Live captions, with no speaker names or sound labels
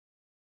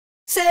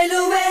Sail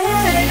away,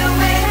 sail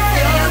away,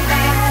 your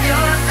life,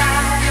 your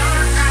life,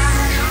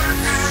 your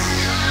life.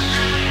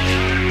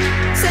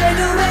 Sail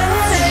away,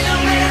 sail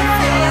away,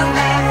 your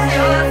life,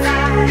 your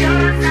life,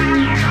 your life.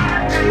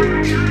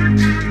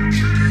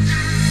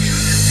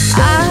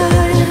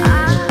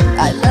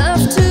 I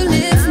love to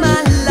live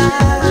my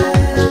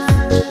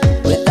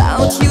life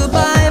without you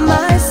by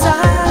my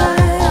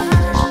side.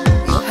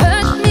 You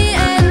hurt me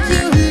and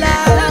you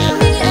lie.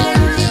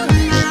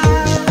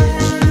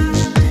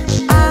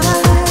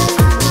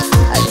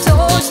 I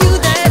told you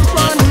that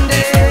one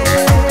day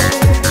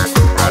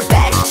I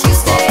bet you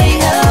stay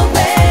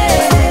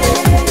away.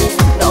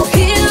 Now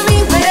hear me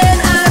when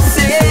I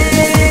say,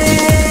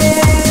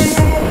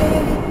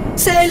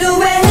 sail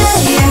away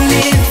and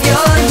live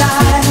your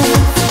life.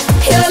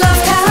 Your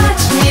love cut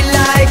me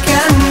like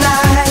a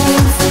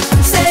knife.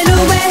 Sail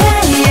away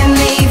and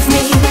leave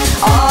me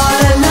all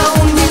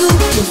alone.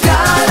 You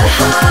got a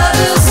heart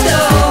of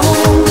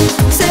stone.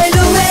 Sail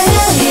away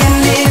and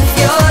live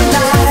your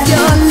life.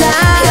 Your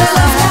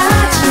love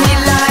cut me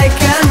like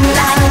a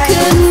knife.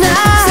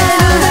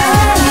 Sail away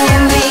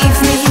and leave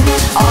me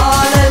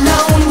all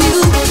alone.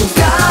 You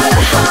got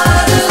a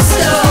heart of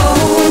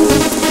stone.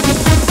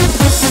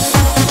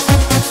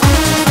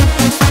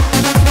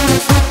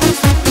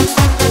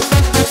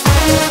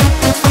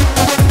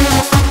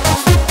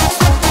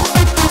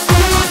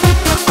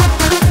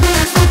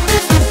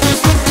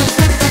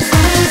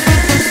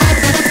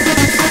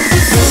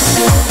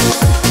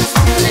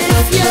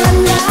 Live your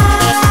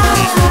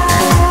life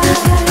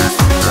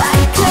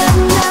like a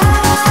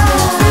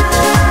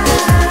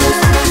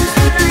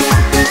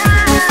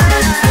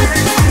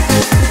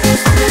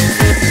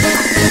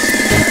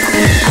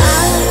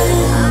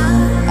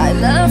I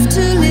love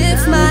to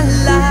live my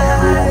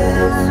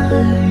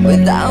life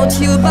without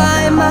you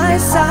by my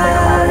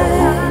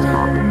side.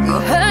 You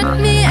hurt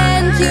me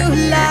and you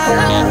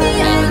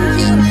lie.